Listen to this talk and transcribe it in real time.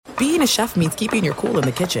being a chef means keeping your cool in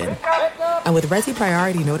the kitchen. And with Resi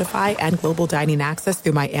Priority Notify and Global Dining Access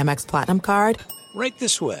through my Amex Platinum card, right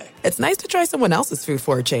this way. It's nice to try someone else's food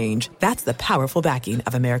for a change. That's the powerful backing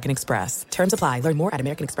of American Express. Terms apply. Learn more at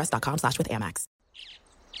americanexpress.com/withAmex.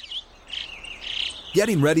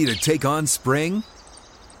 Getting ready to take on spring?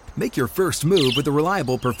 Make your first move with the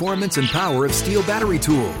reliable performance and power of Steel battery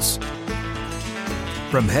tools.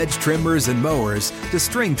 From hedge trimmers and mowers to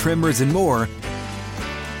string trimmers and more,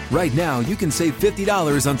 right now you can save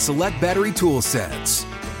 $50 on select battery tool sets.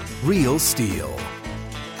 Real Steel.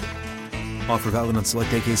 Offer valid on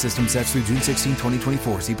select AK system sets through June 16,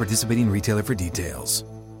 2024. See participating retailer for details.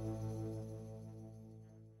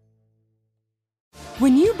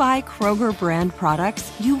 When you buy Kroger brand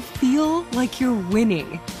products, you feel like you're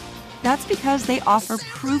winning. That's because they offer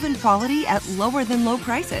proven quality at lower than low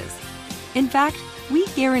prices. In fact, we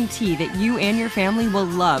guarantee that you and your family will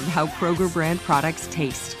love how Kroger brand products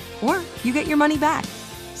taste, or you get your money back.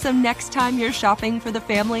 So next time you're shopping for the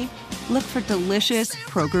family, look for delicious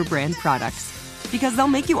Kroger brand products, because they'll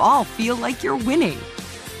make you all feel like you're winning.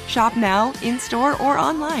 Shop now, in-store, or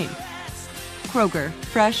online. Kroger,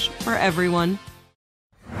 fresh for everyone.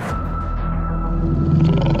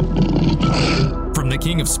 From the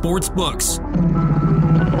king of sports books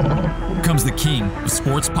comes the king of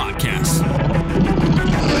sports podcasts.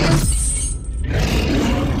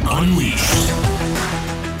 Unleashed.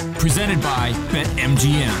 Presented by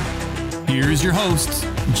BetMGM. Here's your hosts,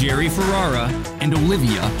 Jerry Ferrara and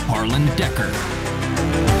Olivia Harlan Decker.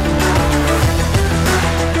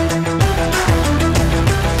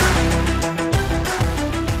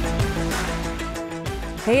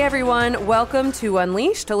 Hey everyone, welcome to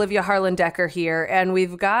Unleashed. Olivia Harlan Decker here, and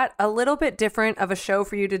we've got a little bit different of a show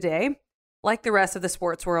for you today. Like the rest of the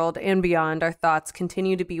sports world and beyond, our thoughts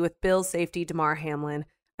continue to be with Bills safety Damar Hamlin.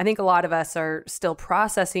 I think a lot of us are still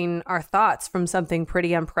processing our thoughts from something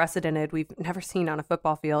pretty unprecedented we've never seen on a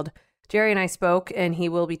football field. Jerry and I spoke, and he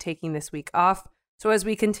will be taking this week off. So as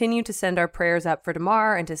we continue to send our prayers up for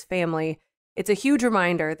Damar and his family, it's a huge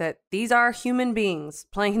reminder that these are human beings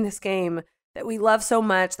playing this game that we love so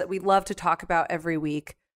much, that we love to talk about every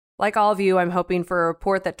week. Like all of you, I'm hoping for a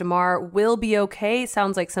report that Damar will be okay.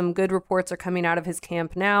 Sounds like some good reports are coming out of his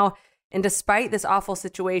camp now. And despite this awful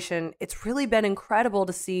situation, it's really been incredible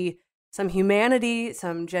to see some humanity,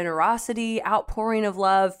 some generosity, outpouring of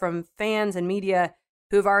love from fans and media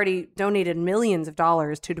who have already donated millions of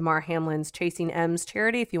dollars to Damar Hamlin's Chasing M's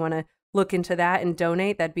charity. If you want to look into that and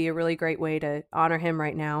donate, that'd be a really great way to honor him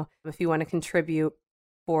right now. If you want to contribute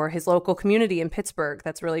for his local community in Pittsburgh,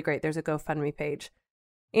 that's really great. There's a GoFundMe page.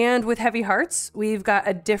 And with heavy hearts, we've got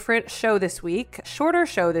a different show this week, shorter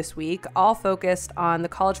show this week, all focused on the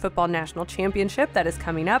College Football National Championship that is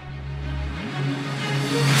coming up.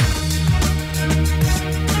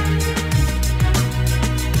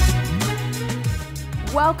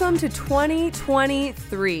 Welcome to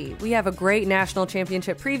 2023. We have a great national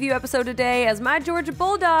championship preview episode today as my Georgia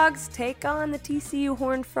Bulldogs take on the TCU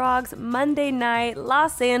Horned Frogs Monday night,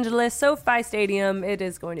 Los Angeles, SoFi Stadium. It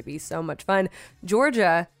is going to be so much fun.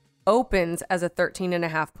 Georgia opens as a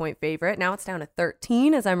 13.5-point favorite. Now it's down to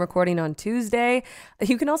 13 as I'm recording on Tuesday.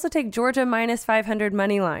 You can also take Georgia minus 500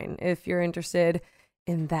 money line if you're interested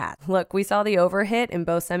in that. Look, we saw the over hit in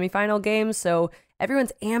both semifinal games, so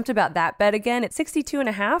everyone's amped about that bet again. At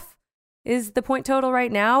 62.5 is the point total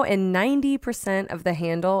right now, and 90% of the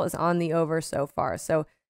handle is on the over so far. So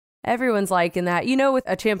everyone's liking that. You know, with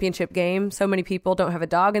a championship game, so many people don't have a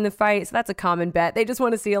dog in the fight, so that's a common bet. They just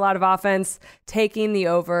want to see a lot of offense, taking the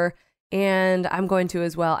over, and I'm going to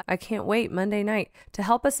as well. I can't wait Monday night. To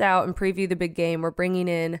help us out and preview the big game, we're bringing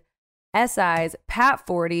in SI's Pat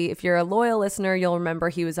Forty. If you're a loyal listener, you'll remember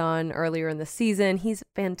he was on earlier in the season. He's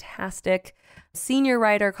fantastic. Senior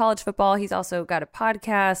writer, college football. He's also got a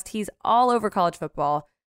podcast. He's all over college football.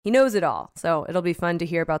 He knows it all. So it'll be fun to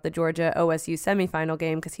hear about the Georgia OSU semifinal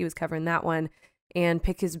game because he was covering that one, and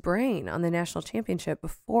pick his brain on the national championship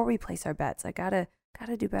before we place our bets. I gotta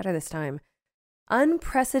do better this time.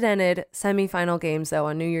 Unprecedented semifinal games though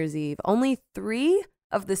on New Year's Eve. Only 3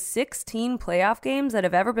 of the 16 playoff games that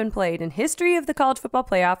have ever been played in history of the college football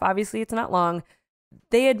playoff, obviously it's not long,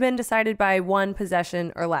 they had been decided by 1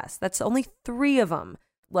 possession or less. That's only 3 of them.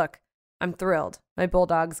 Look, I'm thrilled. My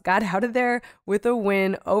Bulldogs got out of there with a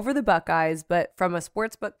win over the Buckeyes, but from a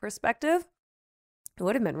sportsbook perspective, it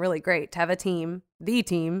would have been really great to have a team, the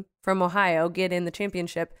team from Ohio, get in the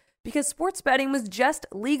championship because sports betting was just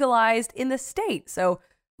legalized in the state. So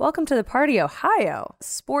welcome to the party, Ohio.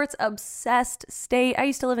 Sports obsessed state. I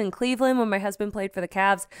used to live in Cleveland when my husband played for the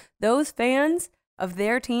Cavs. Those fans of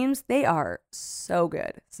their teams, they are so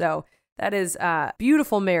good. So That is a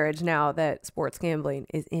beautiful marriage now that sports gambling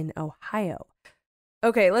is in Ohio.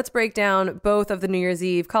 Okay, let's break down both of the New Year's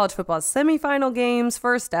Eve college football semifinal games.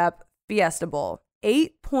 First up, Fiesta Bowl.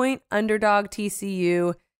 8-point underdog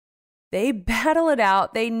TCU. They battle it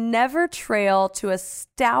out. They never trail to a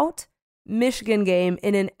stout Michigan game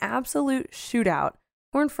in an absolute shootout.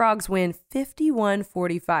 Horned Frogs win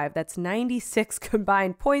 51-45. That's 96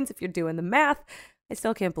 combined points if you're doing the math. I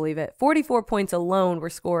still can't believe it. 44 points alone were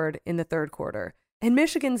scored in the third quarter. And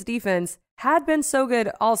Michigan's defense had been so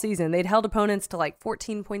good all season. They'd held opponents to like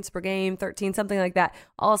 14 points per game, 13, something like that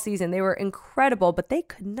all season. They were incredible, but they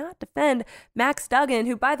could not defend Max Duggan,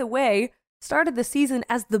 who, by the way, started the season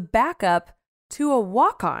as the backup to a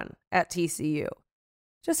walk-on at TCU.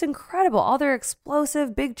 Just incredible. All their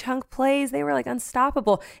explosive, big chunk plays, they were like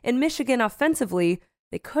unstoppable. And Michigan offensively,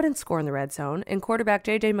 they couldn't score in the red zone. And quarterback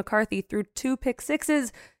J.J. McCarthy threw 2 pick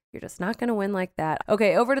sixes. You're just not going to win like that.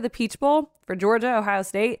 Okay, over to the Peach Bowl for Georgia, Ohio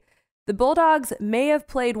State. The Bulldogs may have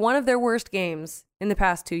played one of their worst games in the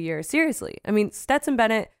past 2 years. Seriously. I mean, Stetson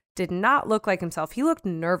Bennett did not look like himself. He looked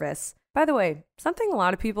nervous. By the way, something a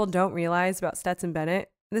lot of people don't realize about Stetson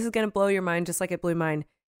Bennett, this is going to blow your mind just like it blew mine.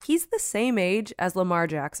 He's the same age as Lamar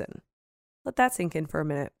Jackson. Let that sink in for a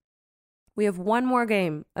minute. We have one more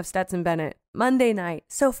game of Stetson Bennett, Monday night,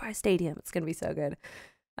 SoFi Stadium. It's going to be so good.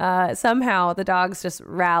 Somehow the Dogs just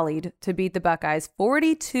rallied to beat the Buckeyes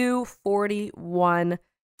 42-41.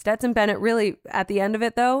 Stetson Bennett really, at the end of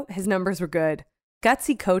it though, his numbers were good.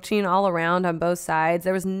 Gutsy coaching all around on both sides.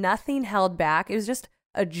 There was nothing held back. It was just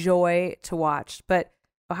a joy to watch. But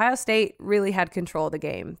Ohio State really had control of the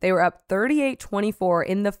game. They were up 38-24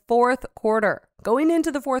 in the fourth quarter. Going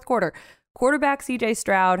into the fourth quarter, quarterback CJ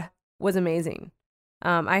Stroud was amazing.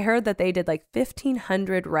 I heard that they did like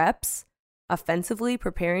 1,500 reps offensively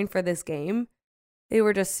preparing for this game. They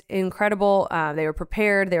were just incredible. They were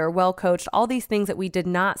prepared. They were well coached. All these things that we did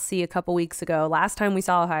not see a couple weeks ago. Last time we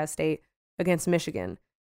saw Ohio State against Michigan.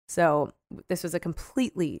 So this was a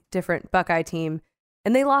completely different Buckeye team.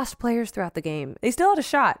 And they lost players throughout the game. They still had a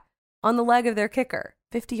shot on the leg of their kicker.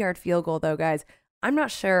 50-yard field goal, though, guys. I'm not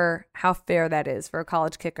sure how fair that is for a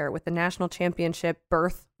college kicker with the national championship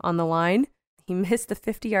berth on the line. He missed the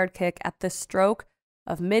 50-yard kick at the stroke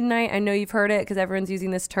of midnight. I know you've heard it because everyone's using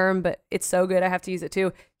this term, but it's so good I have to use it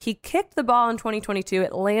too. He kicked the ball in 2022.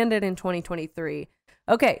 It landed in 2023.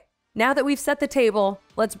 Okay, now that we've set the table,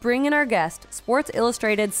 let's bring in our guest, Sports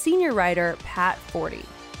Illustrated senior writer Pat Forde.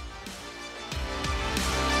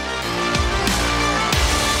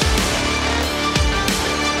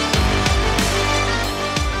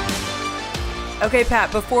 Okay,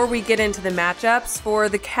 Pat, before we get into the matchups, for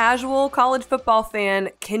the casual college football fan,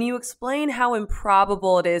 can you explain how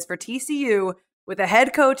improbable it is for TCU with a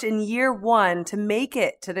head coach in year one to make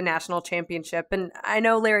it to the national championship? And I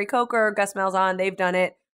know Larry Coker, Gus Malzahn, they've done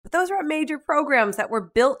it, but those are major programs that were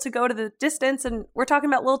built to go to the distance, and we're talking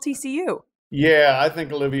about little TCU. Yeah, I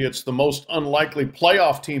think, Olivia, it's the most unlikely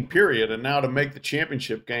playoff team, period. And now to make the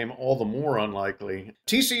championship game, all the more unlikely.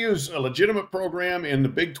 TCU's a legitimate program in the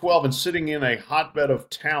Big 12 and sitting in a hotbed of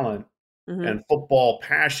talent and football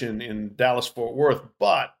passion in Dallas-Fort Worth.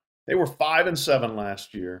 But they were 5-7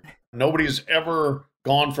 last year. Nobody's ever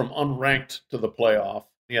gone from unranked to the playoff.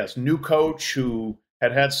 Yes, new coach who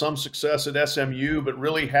had some success at SMU, but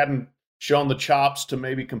really hadn't shown the chops to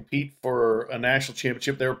maybe compete for a national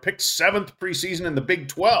championship. They were picked 7th preseason in the Big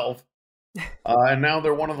 12, and now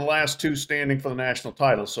they're one of the last two standing for the national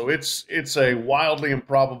title. So it's a wildly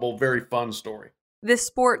improbable, very fun story. This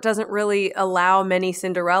sport doesn't really allow many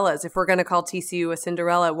Cinderellas. If we're going to call TCU a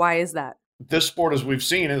Cinderella, why is that? This sport, as we've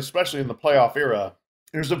seen, especially in the playoff era,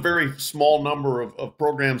 there's a very small number of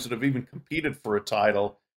programs that have even competed for a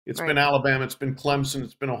title. It's been Alabama, it's been Clemson,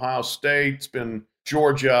 it's been Ohio State, it's been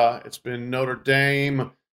Georgia, it's been Notre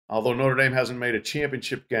Dame, although Notre Dame hasn't made a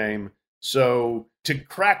championship game. So to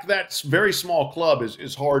crack that very small club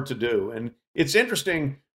is hard to do. And it's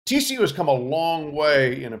interesting, TCU has come a long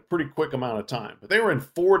way in a pretty quick amount of time. But they were in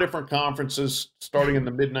 4 different conferences starting in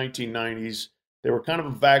the mid-1990s. They were kind of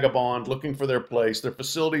a vagabond looking for their place. Their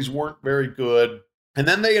facilities weren't very good. And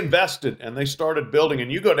then they invested and they started building.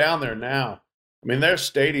 And you go down there now, I mean, their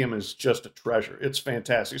stadium is just a treasure. It's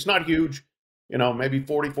fantastic. It's not huge, maybe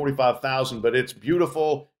 40, 45,000, but it's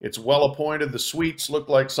beautiful. It's well appointed. The suites look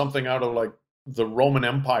like something out of like the Roman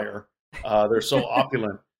Empire. They're so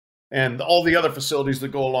opulent. And all the other facilities that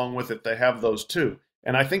go along with it, they have those too.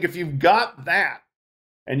 And I think if you've got that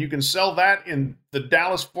and you can sell that in the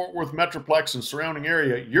Dallas-Fort Worth Metroplex and surrounding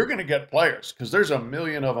area, you're going to get players because there's a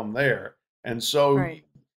million of them there. And so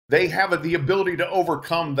they have the ability to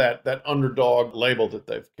overcome that underdog label that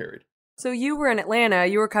they've carried. So you were in Atlanta.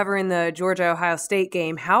 You were covering the Georgia-Ohio State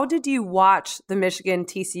game. How did you watch the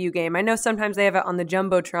Michigan-TCU game? I know sometimes they have it on the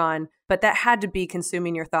Jumbotron, but that had to be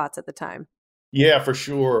consuming your thoughts at the time. Yeah, for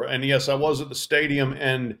sure. And yes, I was at the stadium,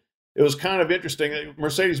 and it was kind of interesting.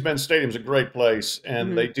 Mercedes-Benz Stadium is a great place,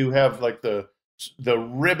 and they do have like the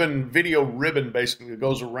video ribbon basically that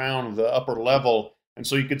goes around the upper level. And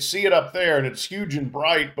so you could see it up there, and it's huge and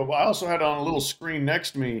bright. But I also had it on a little screen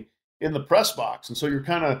next to me in the press box. And so you're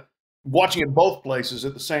kind of watching it both places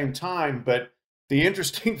at the same time. But the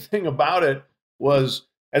interesting thing about it was,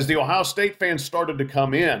 as the Ohio State fans started to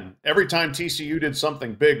come in, every time TCU did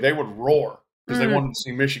something big, they would roar because they wanted to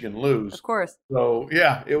see Michigan lose. Of course. So,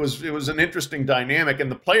 yeah, it was an interesting dynamic. And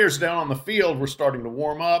the players down on the field were starting to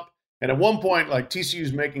warm up. And at one point, like,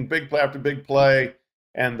 TCU's making big play after big play,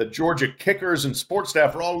 and the Georgia kickers and sports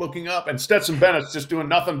staff are all looking up, and Stetson Bennett's just doing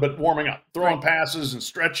nothing but warming up, throwing passes and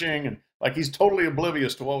stretching, and like he's totally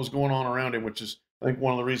oblivious to what was going on around him, which is, I think,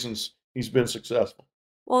 one of the reasons he's been successful.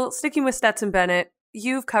 Well, sticking with Stetson Bennett,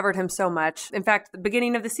 you've covered him so much. In fact, the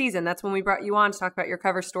beginning of the season, that's when we brought you on to talk about your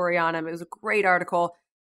cover story on him. It was a great article.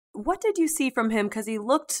 What did you see from him? Because he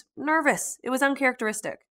looked nervous. It was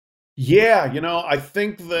uncharacteristic. Yeah, I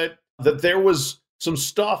think that there was some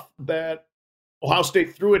stuff that Ohio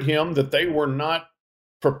State threw at him that they were not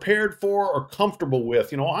prepared for or comfortable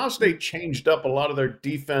with. Ohio State changed up a lot of their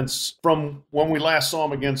defense from when we last saw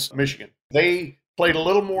them against Michigan. They played a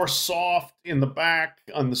little more soft in the back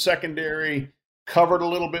on the secondary, covered a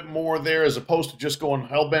little bit more there as opposed to just going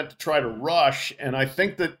hell-bent to try to rush. And I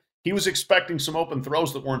think that he was expecting some open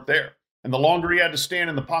throws that weren't there. And the longer he had to stand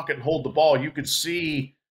in the pocket and hold the ball, you could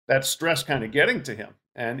see that stress kind of getting to him.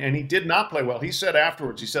 And he did not play well. He said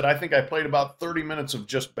afterwards, I think I played about 30 minutes of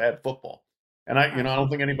just bad football. And I don't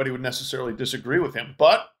think anybody would necessarily disagree with him.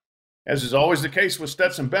 But as is always the case with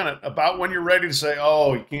Stetson Bennett, about when you're ready to say,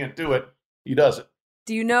 oh, he can't do it, he does it.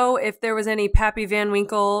 Do you know if there was any Pappy Van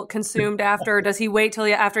Winkle consumed after, or does he wait till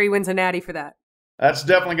after he wins a natty for that? That's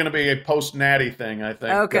definitely going to be a post-natty thing, I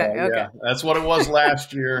think. Okay. Yeah, that's what it was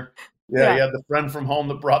last year. Yeah, you had the friend from home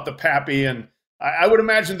that brought the Pappy, and I would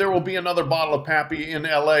imagine there will be another bottle of Pappy in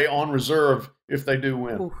L.A. on reserve if they do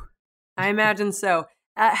win. Ooh, I imagine so.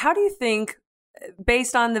 How do you think,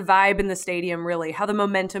 based on the vibe in the stadium, really, how the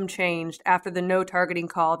momentum changed after the no targeting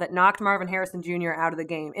call that knocked Marvin Harrison Jr. out of the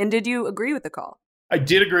game? And did you agree with the call? I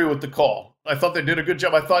did agree with the call. I thought they did a good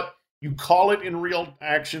job. I thought you call it in real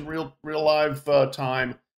action, real live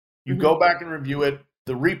time. You go back and review it.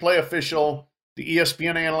 The replay official, the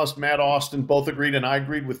ESPN analyst, Matt Austin, both agreed, and I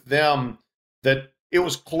agreed with them that it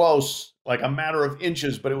was close, like a matter of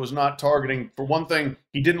inches, but it was not targeting. For one thing,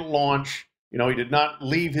 he didn't launch. He did not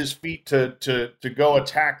leave his feet to go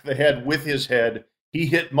attack the head with his head. He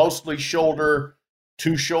hit mostly shoulder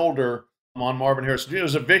to shoulder on Marvin Harrison. It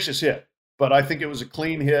was a vicious hit, but I think it was a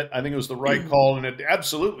clean hit. I think it was the right call, and it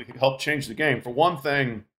absolutely helped change the game. For one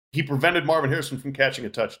thing, he prevented Marvin Harrison from catching a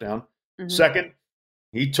touchdown. Second,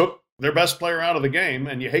 he took their best player out of the game,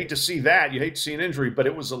 and you hate to see that. You hate to see an injury, but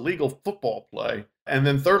it was a legal football play. And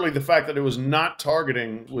then thirdly, the fact that it was not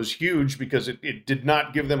targeting was huge because it did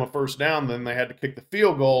not give them a first down. Then they had to kick the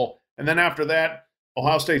field goal. And then after that,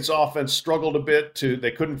 Ohio State's offense struggled a bit.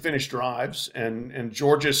 They couldn't finish drives, and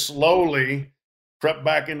Georgia slowly crept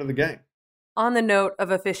back into the game. On the note of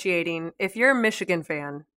officiating, if you're a Michigan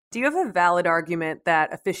fan, do you have a valid argument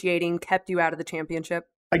that officiating kept you out of the championship?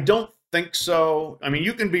 I don't think so. I mean,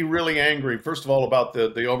 you can be really angry, first of all, about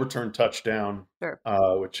the overturned touchdown,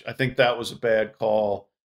 which I think that was a bad call.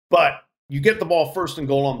 But you get the ball first and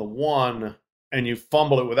goal on the 1, and you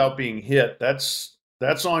fumble it without being hit. That's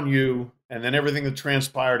on you. And then everything that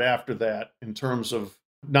transpired after that in terms of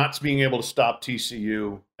not being able to stop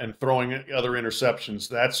TCU and throwing other interceptions,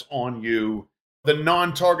 that's on you. The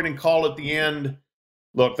non-targeting call at the end,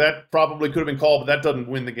 look, that probably could have been called, but that doesn't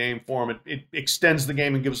win the game for them. It extends the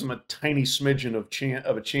game and gives them a tiny smidgen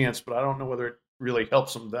of a chance, but I don't know whether it really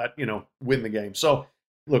helps them win the game. So,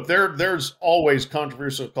 look, there's always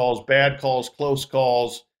controversial calls, bad calls, close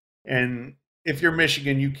calls, and if you're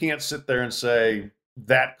Michigan, you can't sit there and say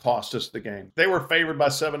that cost us the game. They were favored by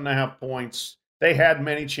 7.5 points. They had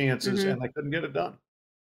many chances, and they couldn't get it done.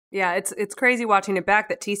 Yeah, it's crazy watching it back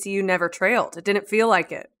that TCU never trailed. It didn't feel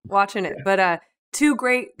like it watching it, but 2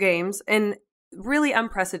 great games, and really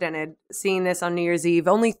unprecedented seeing this on New Year's Eve.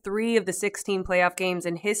 Only 3 of the 16 playoff games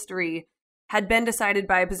in history had been decided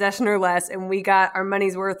by a possession or less, and we got our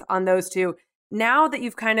money's worth on those 2. Now that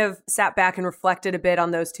you've kind of sat back and reflected a bit on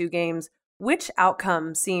those 2 games, which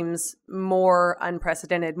outcome seems more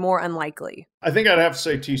unprecedented, more unlikely? I think I'd have to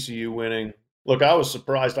say TCU winning. Look, I was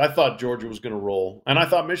surprised. I thought Georgia was going to roll, and I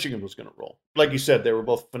thought Michigan was going to roll. Like you said, they were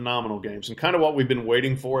both phenomenal games and kind of what we've been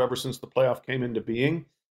waiting for ever since the playoff came into being.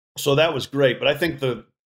 So that was great. But I think the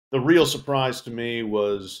real surprise to me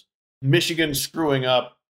was Michigan screwing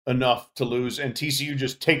up enough to lose and TCU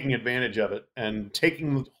just taking advantage of it and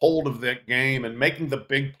taking hold of that game and making the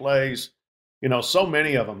big plays. You know, so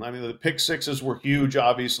many of them. I mean, the pick sixes were huge,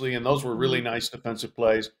 obviously, and those were really nice defensive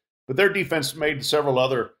plays. But their defense made several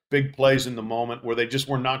other big plays in the moment where they just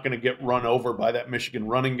were not going to get run over by that Michigan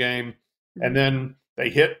running game. And then they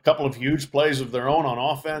hit a couple of huge plays of their own on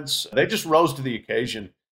offense. They just rose to the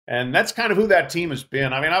occasion. And that's kind of who that team has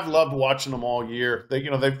been. I mean, I've loved watching them all year.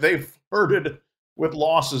 They've flirted with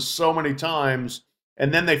losses so many times.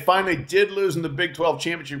 And then they finally did lose in the Big 12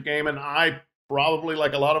 championship game. And I probably,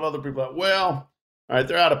 like a lot of other people, thought, well, all right,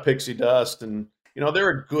 they're out of pixie dust. And, they're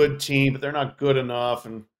a good team, but they're not good enough.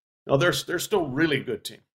 And, they're still really good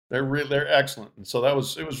team. They're excellent. And so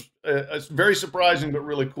it's very surprising, but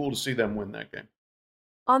really cool to see them win that game.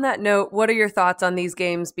 On that note, what are your thoughts on these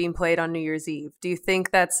games being played on New Year's Eve? Do you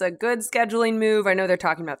think that's a good scheduling move? I know they're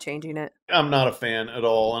talking about changing it. I'm not a fan at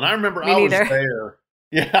all. And I remember Me neither. was there.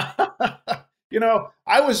 Yeah.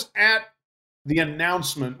 I was at the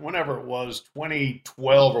announcement, whenever it was,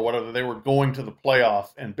 2012 or whatever, they were going to the playoff.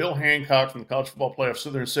 And Bill Hancock from the College Football Playoff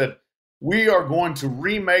stood there and said, we are going to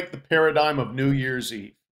remake the paradigm of New Year's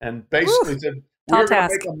Eve. And basically said, we're going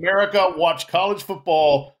to make America watch college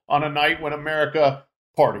football on a night when America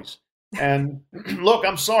parties. And look,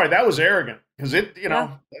 I'm sorry, that was arrogant because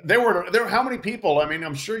there were how many people, I mean,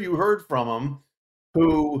 I'm sure you heard from them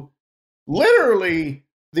who literally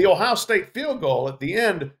the Ohio State field goal at the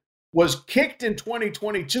end was kicked in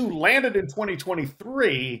 2022, landed in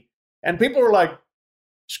 2023, and people were like,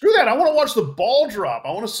 screw that, I want to watch the ball drop.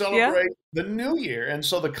 I want to celebrate the new year. And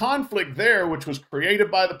so the conflict there, which was created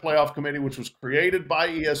by the playoff committee, which was created by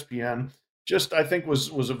ESPN, just I think was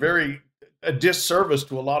a disservice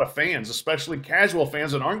to a lot of fans, especially casual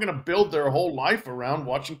fans that aren't going to build their whole life around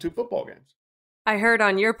watching two football games. I heard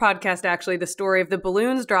on your podcast, actually, the story of the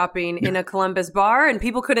balloons dropping in a Columbus bar, and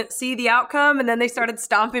people couldn't see the outcome, and then they started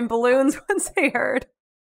stomping balloons once they heard.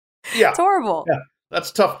 Yeah. It's horrible. Yeah. That's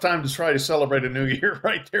a tough time to try to celebrate a new year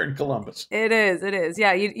right there in Columbus. It is.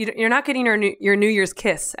 Yeah, you're not getting your New Year's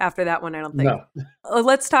kiss after that one, I don't think. No.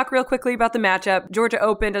 Let's talk real quickly about the matchup. Georgia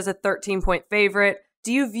opened as a 13-point favorite.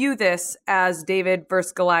 Do you view this as David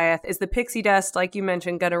versus Goliath? Is the pixie dust, like you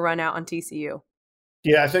mentioned, going to run out on TCU?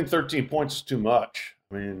 Yeah, I think 13 points is too much.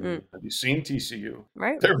 I mean, have you seen TCU?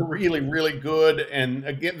 Right. They're really, really good. And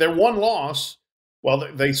again, their one loss, while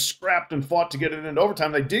they scrapped and fought to get it into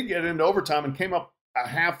overtime, they did get it into overtime and came up a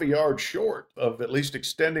half a yard short of at least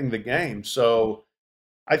extending the game. So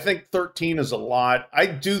I think 13 is a lot. I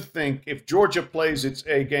do think if Georgia plays its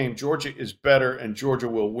A game, Georgia is better and Georgia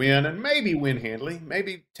will win and maybe win handily,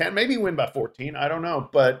 maybe 10, maybe win by 14. I don't know.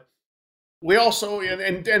 But we also,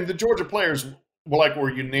 and the Georgia players were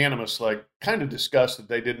unanimous, kind of disgusted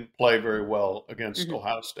they didn't play very well against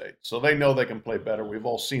Ohio State. So they know they can play better. We've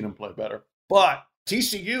all seen them play better. But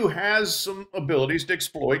TCU has some abilities to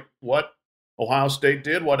exploit what Ohio State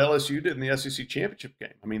did, what LSU did in the SEC championship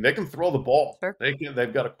game. I mean, they can throw the ball. Sure.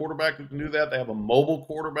 They've got a quarterback who can do that. They have a mobile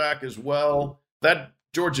quarterback as well. That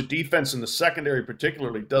Georgia defense in the secondary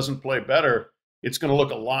particularly doesn't play better. It's going to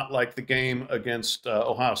look a lot like the game against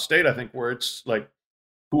Ohio State, I think, where it's like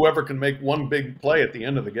whoever can make one big play at the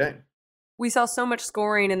end of the game. We saw so much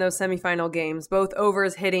scoring in those semifinal games, both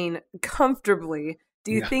overs hitting comfortably.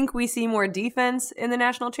 Do you think we see more defense in the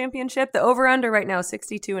national championship? The over-under right now is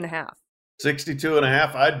 62.5.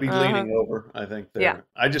 62.5, I'd be leaning over, I think. There. Yeah.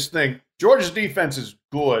 I just think Georgia's defense is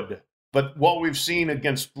good, but what we've seen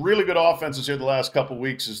against really good offenses here the last couple of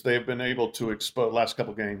weeks is they've been able to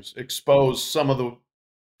expose some of the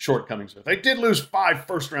shortcomings. They did lose 5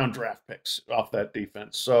 first-round draft picks off that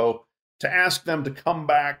defense. So to ask them to come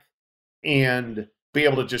back and be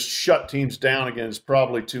able to just shut teams down again is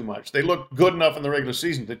probably too much. They look good enough in the regular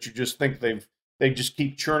season that you just think they just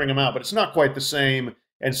keep churning them out, but it's not quite the same.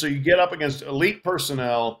 And so you get up against elite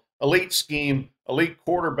personnel, elite scheme, elite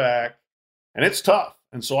quarterback, and it's tough.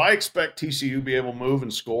 And so I expect TCU to be able to move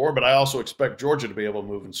and score, but I also expect Georgia to be able to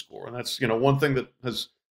move and score. And that's, one thing that has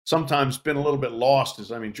sometimes been a little bit lost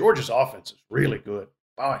is, Georgia's offense is really good.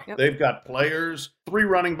 They've got players, 3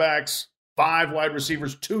 running backs, 5 wide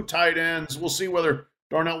receivers, 2 tight ends. We'll see whether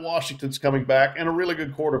Darnell Washington's coming back, and a really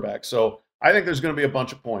good quarterback. So I think there's going to be a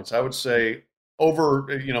bunch of points. I would say over,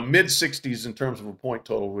 mid-60s in terms of a point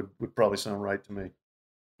total would probably sound right to me.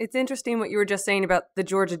 It's interesting what you were just saying about the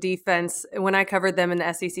Georgia defense. When I covered them in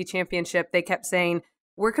the SEC championship, they kept saying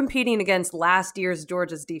we're competing against last year's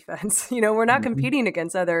Georgia's defense. We're not competing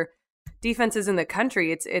against other defenses in the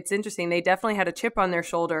country. It's interesting. They definitely had a chip on their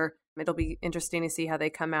shoulder. It'll be interesting to see how they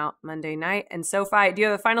come out Monday night. And SoFi, do you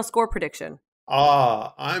have a final score prediction?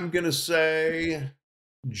 I'm going to say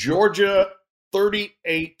Georgia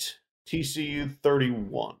 38, TCU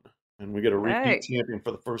 31. And we get a repeat champion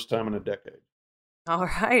for the first time in a decade. All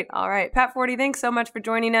right. Pat Forty, thanks so much for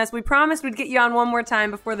joining us. We promised we'd get you on one more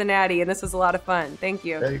time before the Natty, and this was a lot of fun. Thank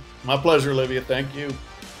you. Hey, my pleasure, Olivia. Thank you.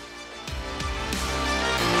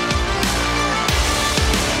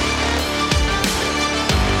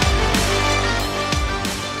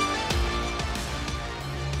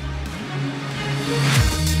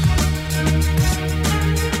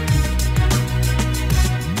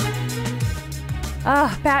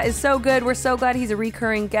 Pat is so good. We're so glad he's a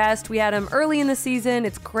recurring guest. We had him early in the season.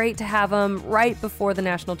 It's great to have him right before the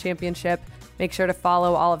national championship. Make sure to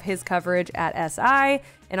follow all of his coverage at SI.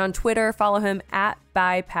 And on Twitter, follow him at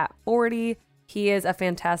 @bypat40. He is a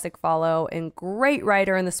fantastic follow and great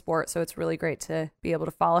writer in the sport. So it's really great to be able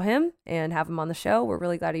to follow him and have him on the show. We're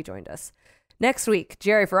really glad he joined us. Next week,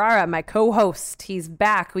 Jerry Ferrara, my co-host. He's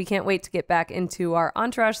back. We can't wait to get back into our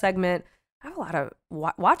Entourage segment. I have a lot of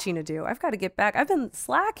watching to do. I've got to get back. I've been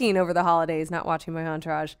slacking over the holidays, not watching my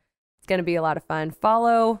Entourage. It's going to be a lot of fun.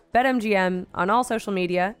 Follow BetMGM on all social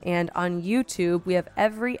media and on YouTube. We have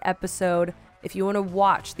every episode. If you want to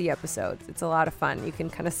watch the episodes, it's a lot of fun. You can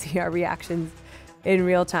kind of see our reactions in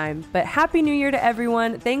real time. But Happy New Year to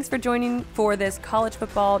everyone. Thanks for joining for this college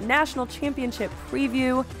football national championship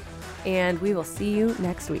preview. And we will see you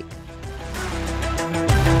next week.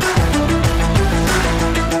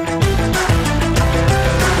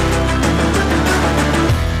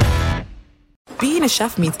 Being a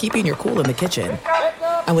chef means keeping your cool in the kitchen.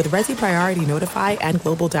 And with Resi Priority Notify and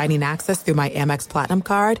Global Dining Access through my Amex Platinum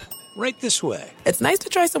card, right this way. It's nice to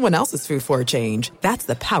try someone else's food for a change. That's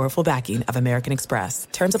the powerful backing of American Express.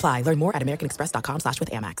 Terms apply. Learn more at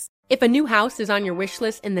americanexpress.com/withAmex. If a new house is on your wish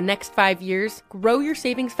list in the next 5 years, grow your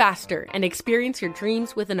savings faster and experience your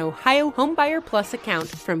dreams with an Ohio Homebuyer Plus account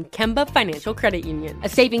from Kemba Financial Credit Union. A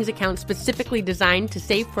savings account specifically designed to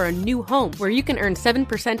save for a new home, where you can earn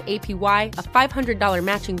 7% APY, a $500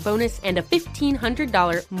 matching bonus, and a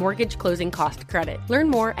 $1,500 mortgage closing cost credit. Learn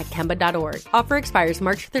more at Kemba.org. Offer expires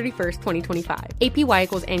March 31st, 2025. APY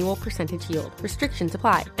equals annual percentage yield. Restrictions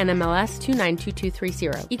apply. NMLS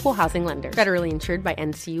 292230. Equal housing lender. Federally insured by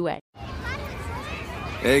NCUA.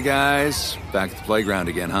 Hey guys, back at the playground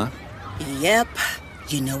again, huh? Yep.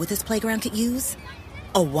 You know what this playground could use?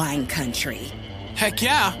 A wine country. Heck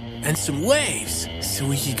yeah, and some waves so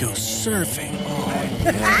we could go surfing. Oh,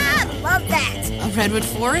 yeah. Love that. A redwood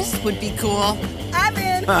forest would be cool. I'm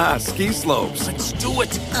in. Ski slopes. Let's do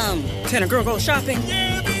it. Can a girl go shopping?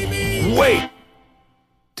 Yeah, baby. Wait.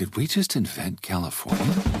 Did we just invent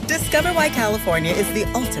California? Discover why California is the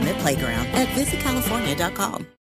ultimate playground at visitcalifornia.com.